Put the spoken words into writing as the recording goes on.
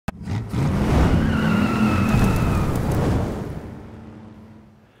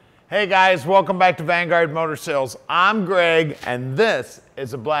Hey guys, welcome back to Vanguard Motor Sales. I'm Greg, and this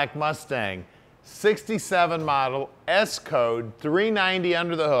is a black Mustang. 67 model, S code, 390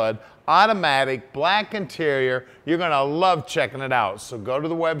 under the hood, automatic, black interior. You're gonna love checking it out. So go to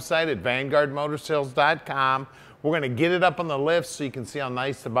the website at vanguardmotorsales.com. We're gonna get it up on the lift so you can see how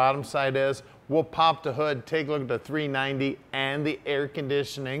nice the bottom side is. We'll pop the hood, take a look at the 390 and the air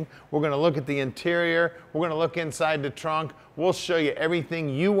conditioning. We're gonna look at the interior. We're gonna look inside the trunk. We'll show you everything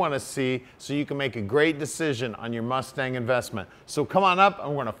you wanna see so you can make a great decision on your Mustang investment. So come on up and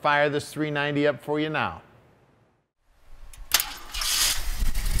we're gonna fire this 390 up for you now.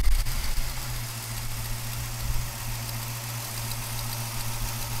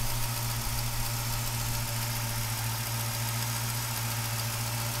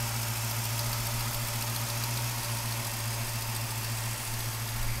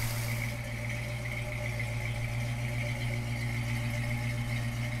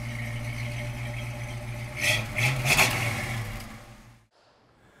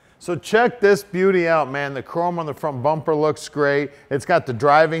 So check this beauty out, man. The chrome on the front bumper looks great. It's got the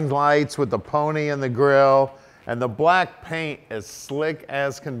driving lights with the pony in the grill, and the black paint is slick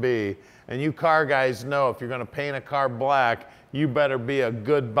as can be. And you car guys know if you're gonna paint a car black, you better be a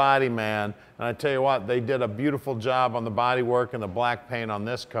good body man. And I tell you what, they did a beautiful job on the body work and the black paint on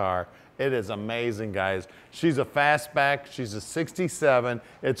this car. It is amazing, guys. She's a fastback, she's a 67.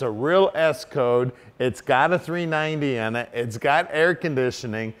 It's a real S code. It's got a 390 in it. It's got air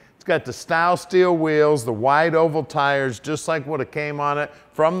conditioning. It's got the style steel wheels, the wide oval tires, just like what it came on it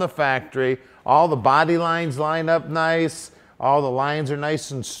from the factory. All the body lines line up nice. All the lines are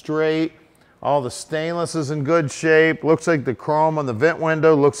nice and straight. All the stainless is in good shape. Looks like the chrome on the vent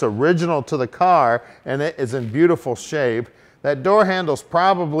window looks original to the car, and it is in beautiful shape. That door handle's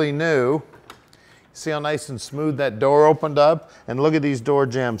probably new. See how nice and smooth that door opened up? And look at these door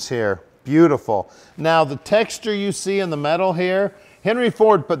jambs here. Beautiful. Now the texture you see in the metal here, Henry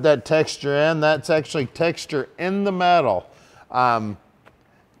Ford put that texture in. That's actually texture in the metal.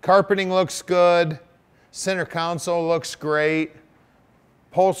 Carpeting looks good. Center console looks great.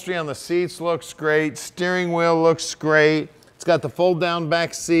 Upholstery on the seats looks great. Steering wheel looks great. It's got the fold down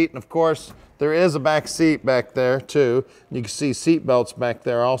back seat. And of course, there is a back seat back there too. You can see seat belts back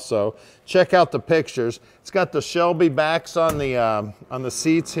there also. Check out the pictures. It's got the Shelby backs on the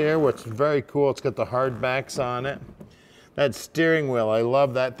seats here, which is very cool. It's got the hard backs on it. That steering wheel, I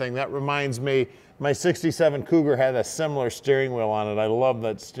love that thing. That reminds me, my 67 Cougar had a similar steering wheel on it. I love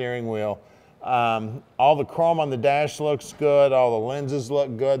that steering wheel. All the chrome on the dash looks good. All the lenses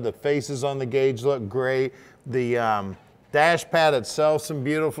look good. The faces on the gauge look great. The dash pad itself's in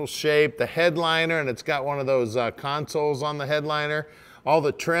beautiful shape. The headliner, and it's got one of those consoles on the headliner. All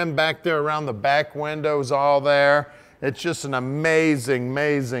the trim back there around the back windows, all there. It's just an amazing,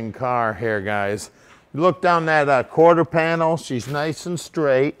 amazing car here, guys. You look down that quarter panel, she's nice and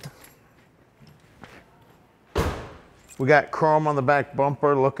straight. We got chrome on the back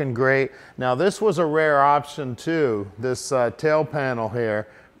bumper, looking great. Now this was a rare option too, this tail panel here.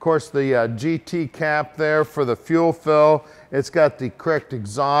 Of course, the GT cap there for the fuel fill. It's got the correct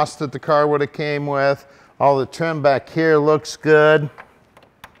exhaust that the car would have came with. All the trim back here looks good.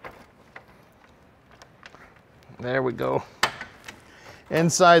 There we go.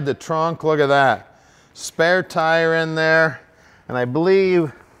 Inside the trunk, look at that. Spare tire in there, and I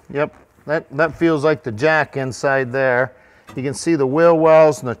believe, yep, that feels like the jack inside there. You can see the wheel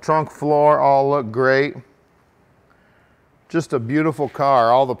wells and the trunk floor all look great. Just a beautiful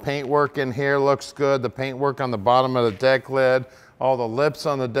car. All the paintwork in here looks good. The paintwork on the bottom of the deck lid, all the lips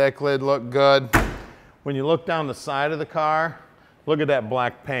on the deck lid look good. When you look down the side of the car, look at that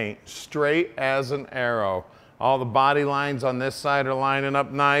black paint, straight as an arrow. All the body lines on this side are lining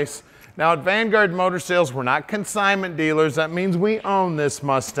up nice. Now at Vanguard Motor Sales, we're not consignment dealers. That means we own this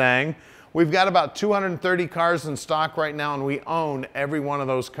Mustang. We've got about 230 cars in stock right now, and we own every one of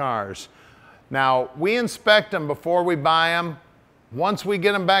those cars. Now, we inspect them before we buy them. Once we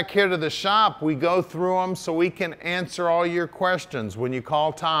get them back here to the shop, we go through them so we can answer all your questions when you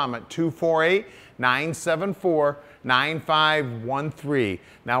call Tom at 248-974-9513.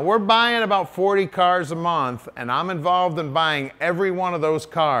 Now we're buying about 40 cars a month, and I'm involved in buying every one of those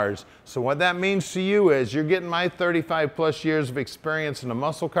cars. So what that means to you is you're getting my 35 plus years of experience in the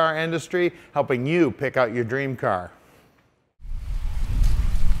muscle car industry, helping you pick out your dream car.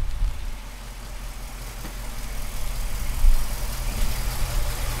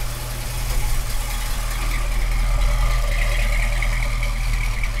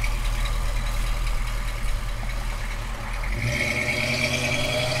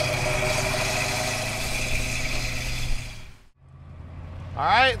 All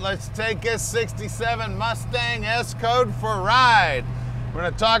right, let's take this 67 Mustang S Code for a ride. We're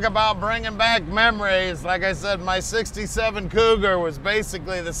gonna talk about bringing back memories. Like I said, my 67 Cougar was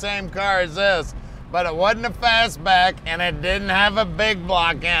basically the same car as this, but it wasn't a fastback and it didn't have a big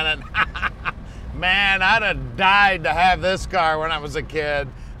block in it. Man, I'd have died to have this car when I was a kid.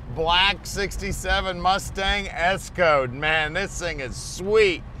 Black 67 Mustang S Code. Man, this thing is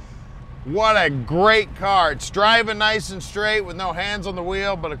sweet. What a great car. It's driving nice and straight with no hands on the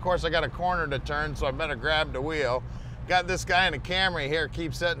wheel, but of course I got a corner to turn, so I better grab the wheel. Got this guy in a Camry here,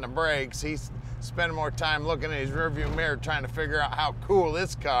 keeps hitting the brakes. He's spending more time looking at his rearview mirror trying to figure out how cool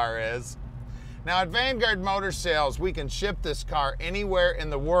this car is. Now at Vanguard Motor Sales, we can ship this car anywhere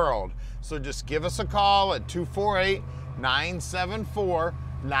in the world. So just give us a call at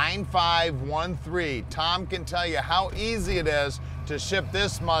 248-974-9513. Tom can tell you how easy it is to ship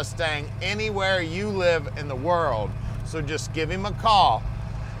this Mustang anywhere you live in the world. So just give him a call.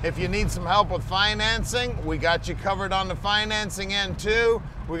 If you need some help with financing, we got you covered on the financing end too.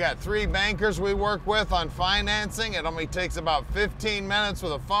 We got 3 bankers we work with on financing. It only takes about 15 minutes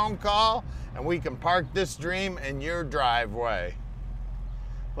with a phone call, and we can park this dream in your driveway.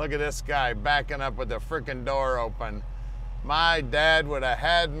 Look at this guy backing up with the freaking door open. My dad would have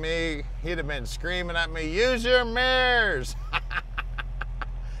had me, he'd have been screaming at me, use your mirrors.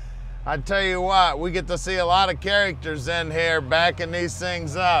 I tell you what, we get to see a lot of characters in here backing these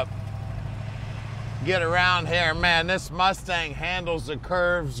things up. Get around here, man, this Mustang handles the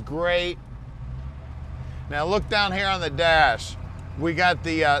curves great. Now look down here on the dash. We got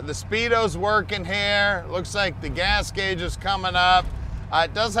the speedo's working here. Looks like the gas gauge is coming up.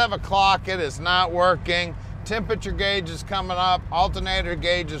 It does have a clock, it is not working. Temperature gauge is coming up. Alternator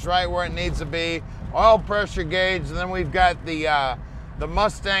gauge is right where it needs to be. Oil pressure gauge, and then we've got the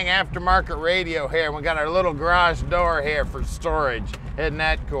Mustang aftermarket radio here. We got our little garage door here for storage. Isn't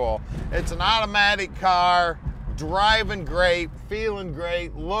that cool? It's an automatic car, driving great, feeling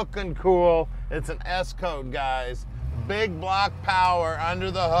great, looking cool. It's an S Code, guys. Big block power under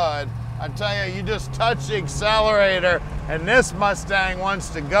the hood. I tell you, you just touch the accelerator and this Mustang wants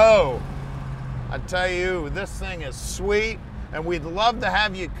to go. I tell you, this thing is sweet, and we'd love to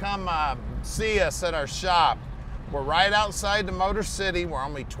have you come see us at our shop. We're right outside the Motor City. We're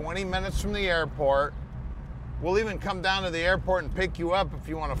only 20 minutes from the airport. We'll even come down to the airport and pick you up if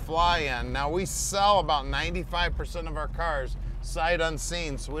you want to fly in. Now, we sell about 95% of our cars sight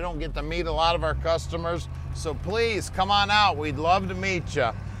unseen, so we don't get to meet a lot of our customers. So please, come on out. We'd love to meet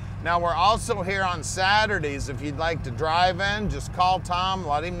you. Now, we're also here on Saturdays. If you'd like to drive in, just call Tom,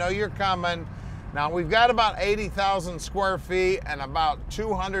 let him know you're coming. Now, we've got about 80,000 square feet and about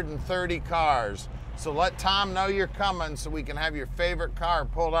 230 cars. So let Tom know you're coming so we can have your favorite car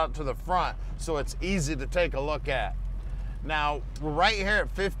pulled out to the front so it's easy to take a look at. Now, we're right here at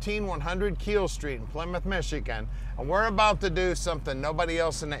 15100 Keel Street in Plymouth, Michigan, and we're about to do something nobody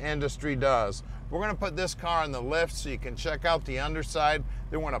else in the industry does. We're gonna put this car on the lift so you can check out the underside.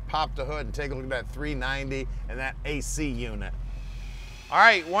 Then we're gonna pop the hood and take a look at that 390 and that AC unit. All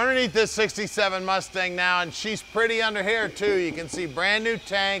right, we're underneath this 67 Mustang now, and she's pretty under here too. You can see brand new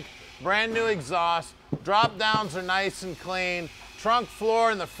tank, brand new exhaust, drop downs are nice and clean, trunk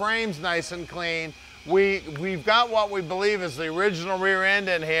floor and the frame's nice and clean. We've got what we believe is the original rear end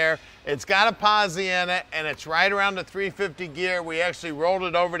in here. It's got a posi in it, and it's right around the 350 gear. We actually rolled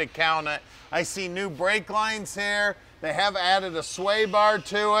it over to count it. I see new brake lines here. They have added a sway bar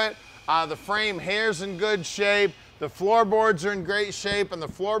to it. The frame here's in good shape. The floorboards are in great shape, and the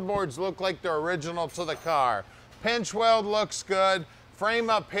floorboards look like they're original to the car. Pinch weld looks good. Frame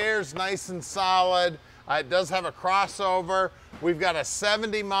up here is nice and solid. It does have a crossover. We've got a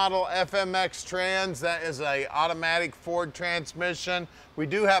 70 model FMX trans. That is a automatic Ford transmission. We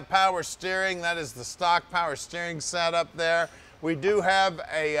do have power steering. That is the stock power steering setup there. We do have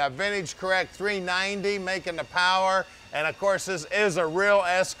a vintage correct 390 making the power. And of course, this is a real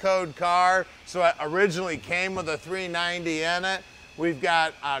S Code car. So it originally came with a 390 in it. We've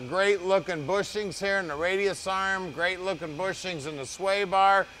got great looking bushings here in the radius arm, great looking bushings in the sway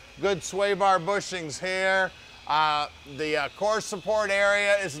bar, good sway bar bushings here. The core support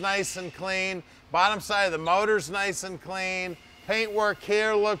area is nice and clean. Bottom side of the motor's nice and clean. Paintwork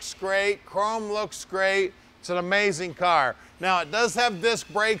here looks great. Chrome looks great. It's an amazing car. Now, it does have disc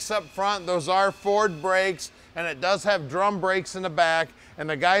brakes up front. Those are Ford brakes, and it does have drum brakes in the back, and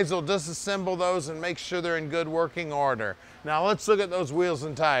the guys will disassemble those and make sure they're in good working order. Now, let's look at those wheels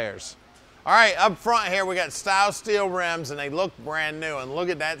and tires. All right, up front here, we got style steel rims, and they look brand new. And look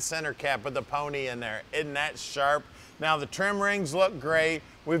at that center cap with the pony in there. Isn't that sharp? Now, the trim rings look great.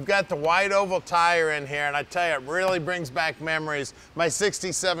 We've got the wide oval tire in here, and I tell you, it really brings back memories. My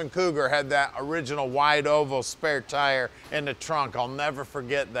 67 Cougar had that original wide oval spare tire in the trunk. I'll never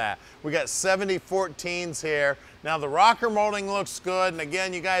forget that. We got 7014s here. Now the rocker molding looks good, and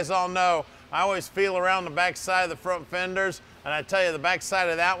again, you guys all know, I always feel around the back side of the front fenders, and I tell you, the back side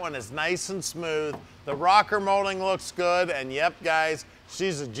of that one is nice and smooth. The rocker molding looks good, and yep, guys,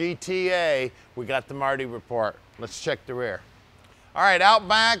 she's a GTA. We got the Marty report. Let's check the rear. All right, out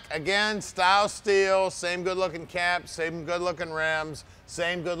back, again, style steel, same good looking cap, same good looking rims,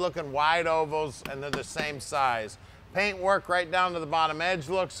 same good looking wide ovals, and they're the same size. Paint work right down to the bottom edge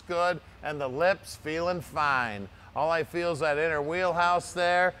looks good, and the lips feeling fine. All I feel is that inner wheelhouse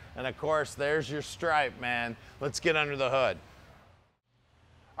there, and of course, there's your stripe, man. Let's get under the hood.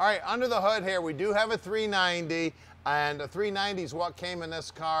 All right, under the hood here, we do have a 390, and the 390 is what came in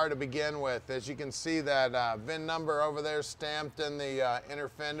this car to begin with. As you can see, that VIN number over there stamped in the inner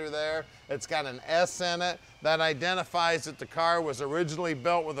fender there. It's got an S in it. That identifies that the car was originally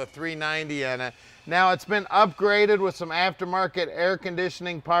built with a 390 in it. Now, it's been upgraded with some aftermarket air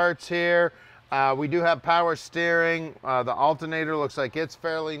conditioning parts here. We do have power steering. The alternator looks like it's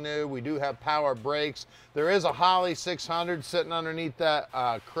fairly new. We do have power brakes. There is a Holley 600 sitting underneath that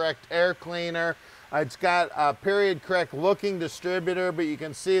correct air cleaner. It's got a period correct looking distributor, but you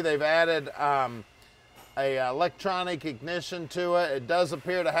can see they've added a electronic ignition to it. It does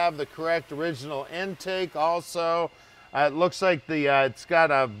appear to have the correct original intake also. It looks like it's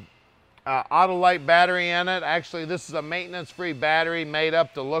got a Autolite battery in it. Actually, this is a maintenance-free battery made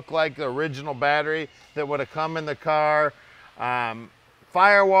up to look like the original battery that would have come in the car.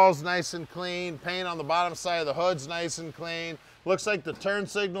 Firewall's nice and clean. Paint on the bottom side of the hood's nice and clean. Looks like the turn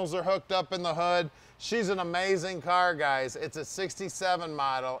signals are hooked up in the hood. She's an amazing car, guys. It's a 67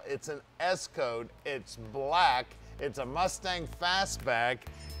 model. It's an S code. It's black. It's a Mustang Fastback.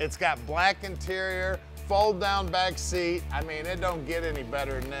 It's got black interior, fold down back seat. I mean, it don't get any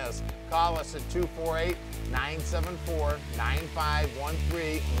better than this. Call us at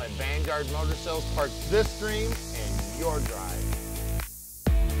 248-974-9513 and let Vanguard Motor Sales park this dream in your drive.